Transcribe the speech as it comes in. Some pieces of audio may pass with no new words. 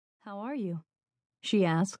"How are you?" she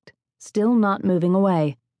asked, still not moving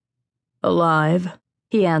away. "Alive,"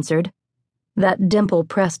 he answered. That dimple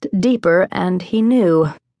pressed deeper, and he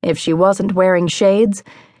knew, if she wasn't wearing shades,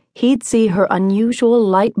 he'd see her unusual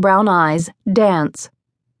light brown eyes dance.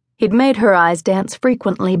 He'd made her eyes dance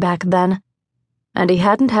frequently back then, and he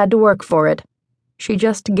hadn't had to work for it. She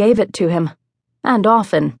just gave it to him, and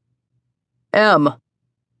often. "Em,"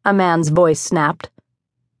 a man's voice snapped.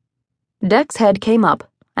 Deck's head came up,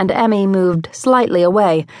 and Emmy moved slightly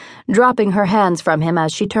away, dropping her hands from him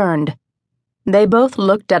as she turned. They both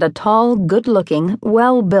looked at a tall, good-looking,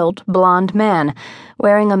 well-built blond man,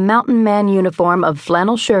 wearing a mountain man uniform of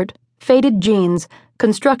flannel shirt, faded jeans,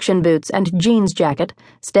 construction boots, and jeans jacket,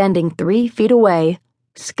 standing 3 feet away,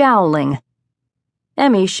 scowling.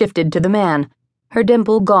 Emmy shifted to the man, her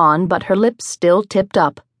dimple gone but her lips still tipped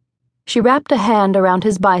up. She wrapped a hand around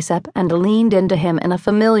his bicep and leaned into him in a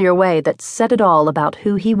familiar way that said it all about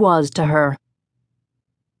who he was to her.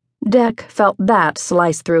 Deck felt that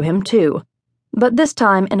slice through him too, but this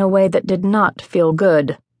time in a way that did not feel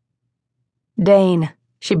good. "Dane,"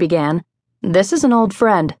 she began, "this is an old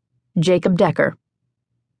friend, Jacob Decker."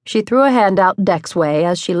 She threw a hand out Deck's way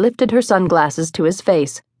as she lifted her sunglasses to his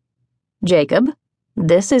face. "Jacob,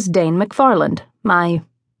 this is Dane McFarland, my,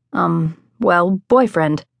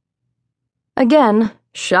 boyfriend." Again,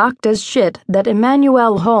 shocked as shit that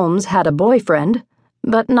Emmanuel Holmes had a boyfriend,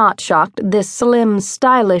 but not shocked this slim,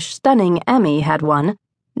 stylish, stunning Emmy had one,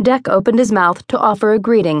 Deck opened his mouth to offer a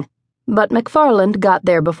greeting, but McFarland got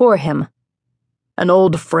there before him. "An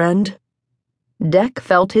old friend?" Deck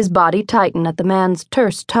felt his body tighten at the man's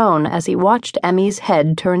terse tone as he watched Emmy's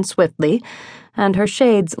head turn swiftly and her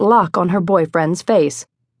shades lock on her boyfriend's face.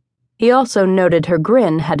 He also noted her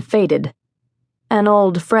grin had faded. "An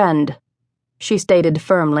old friend," she stated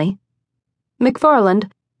firmly.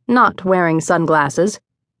 McFarland, not wearing sunglasses,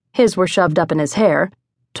 his were shoved up in his hair,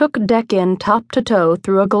 took Deck in top to toe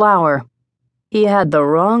through a glower. He had the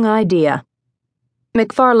wrong idea.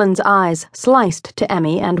 McFarland's eyes sliced to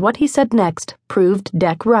Emmy, and what he said next proved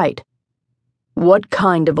Deck right. "What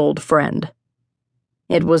kind of old friend?"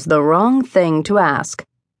 It was the wrong thing to ask.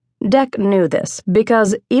 Deck knew this,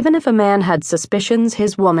 because even if a man had suspicions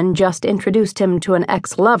his woman just introduced him to an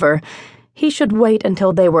ex-lover, he should wait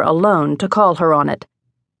until they were alone to call her on it.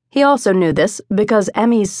 He also knew this because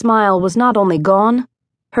Emmy's smile was not only gone,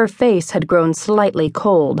 her face had grown slightly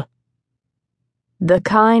cold. "The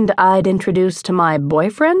kind I'd introduce to my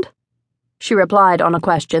boyfriend?" she replied on a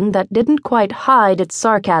question that didn't quite hide its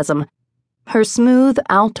sarcasm. Her smooth,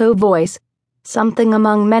 alto voice, something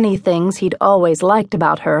among many things he'd always liked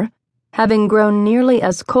about her, having grown nearly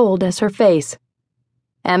as cold as her face.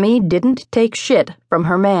 Emmy didn't take shit from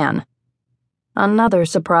her man. Another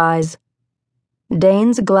surprise.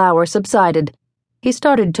 Dane's glower subsided. He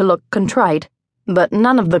started to look contrite, but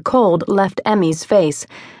none of the cold left Emmy's face,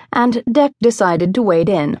 and Deck decided to wade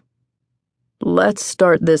in. "Let's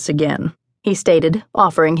start this again," he stated,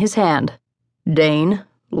 offering his hand. "Dane,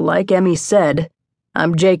 like Emmy said,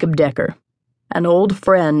 I'm Jacob Decker, an old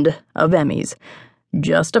friend of Emmy's,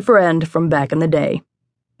 just a friend from back in the day.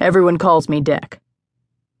 Everyone calls me Deck."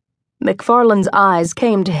 McFarland's eyes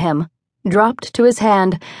came to him, dropped to his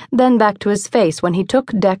hand, then back to his face when he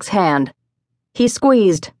took Deck's hand. He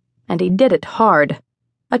squeezed, and he did it hard.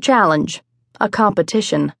 A challenge, a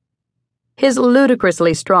competition. His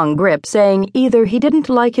ludicrously strong grip saying either he didn't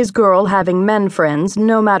like his girl having men friends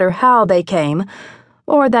no matter how they came,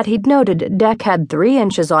 or that he'd noted Deck had 3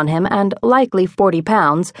 inches on him and likely 40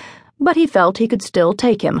 pounds, but he felt he could still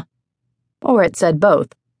take him. Or it said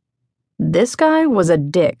both. This guy was a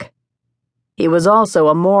dick. He was also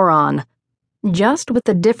a moron. Just with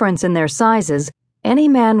the difference in their sizes, any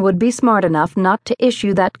man would be smart enough not to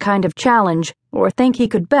issue that kind of challenge or think he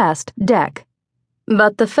could best Deck.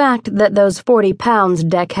 But the fact that those 40 pounds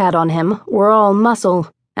Deck had on him were all muscle,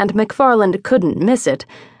 and McFarland couldn't miss it,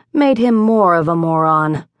 made him more of a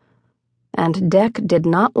moron. And Deck did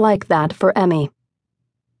not like that for Emmy.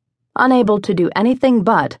 Unable to do anything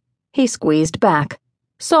but, he squeezed back,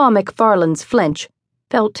 saw McFarland's flinch,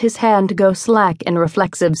 felt his hand go slack in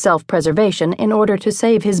reflexive self-preservation in order to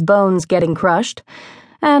save his bones getting crushed,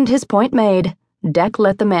 and his point made, Deck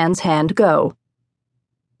let the man's hand go.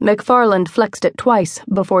 McFarland flexed it twice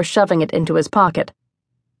before shoving it into his pocket.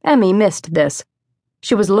 Emmy missed this.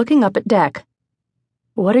 She was looking up at Deck.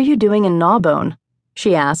 "What are you doing in Gnawbone?"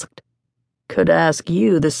 she asked. "Could ask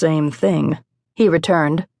you the same thing," he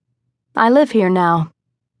returned. "I live here now."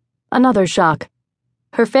 Another shock.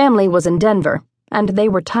 Her family was in Denver, and they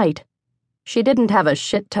were tight. She didn't have a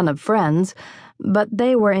shit ton of friends, but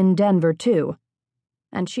they were in Denver too.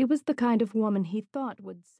 And she was the kind of woman he thought would